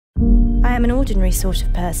I am an ordinary sort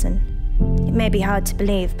of person. It may be hard to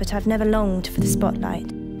believe, but I've never longed for the spotlight.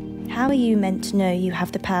 How are you meant to know you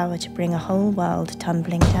have the power to bring a whole world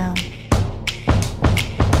tumbling down?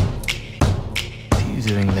 What are you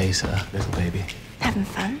doing later, little baby? Having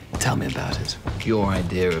fun? Tell me about it. Your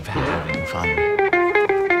idea of having fun. You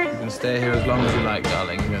can stay here as long as you like,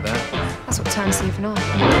 darling. You know that? That's what turns you even on.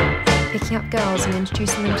 Picking up girls and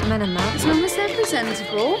introducing them to men and that. As long as they're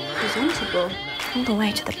presentable. All the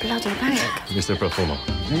way to the bloody bank. Mr. Profumo.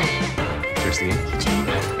 Christine.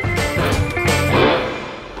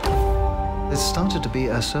 There started to be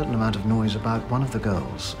a certain amount of noise about one of the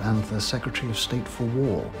girls and the Secretary of State for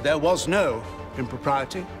War. There was no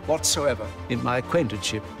impropriety whatsoever in my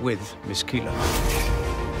acquaintanceship with Miss Keeler.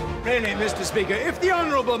 Really, Mr. Speaker, if the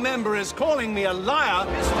honourable member is calling me a liar...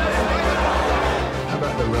 How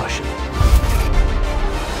about the Russian?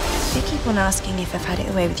 They keep on asking if I've had it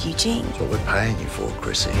away with Eugene. That's what we're paying you for,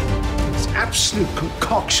 Chrissy. It's absolute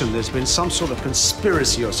concoction. There's been some sort of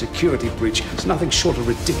conspiracy or security breach. It's nothing short of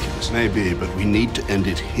ridiculous. Maybe, but we need to end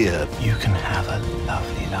it here. You can have a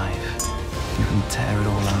lovely life. You can tear it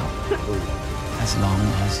all up. As long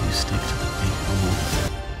as you stick to the big rules.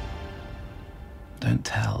 Don't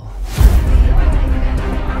tell.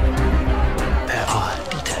 There are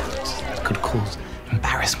details that could cause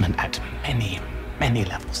embarrassment at many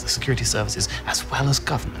levels. The security services as well as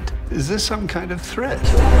government. Is this some kind of threat?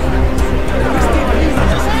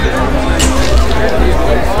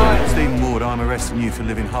 Stephen Ward, I'm arresting you for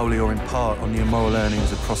living wholly or in part on the immoral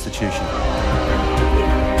earnings of prostitution.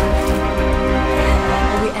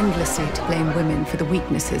 Are we endlessly to blame women for the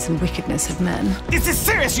weaknesses and wickedness of men? This is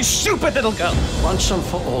serious, you stupid little girl! Once and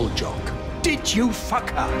for all, Jock, did you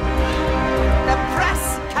fuck her? The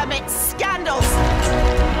press commits scandals.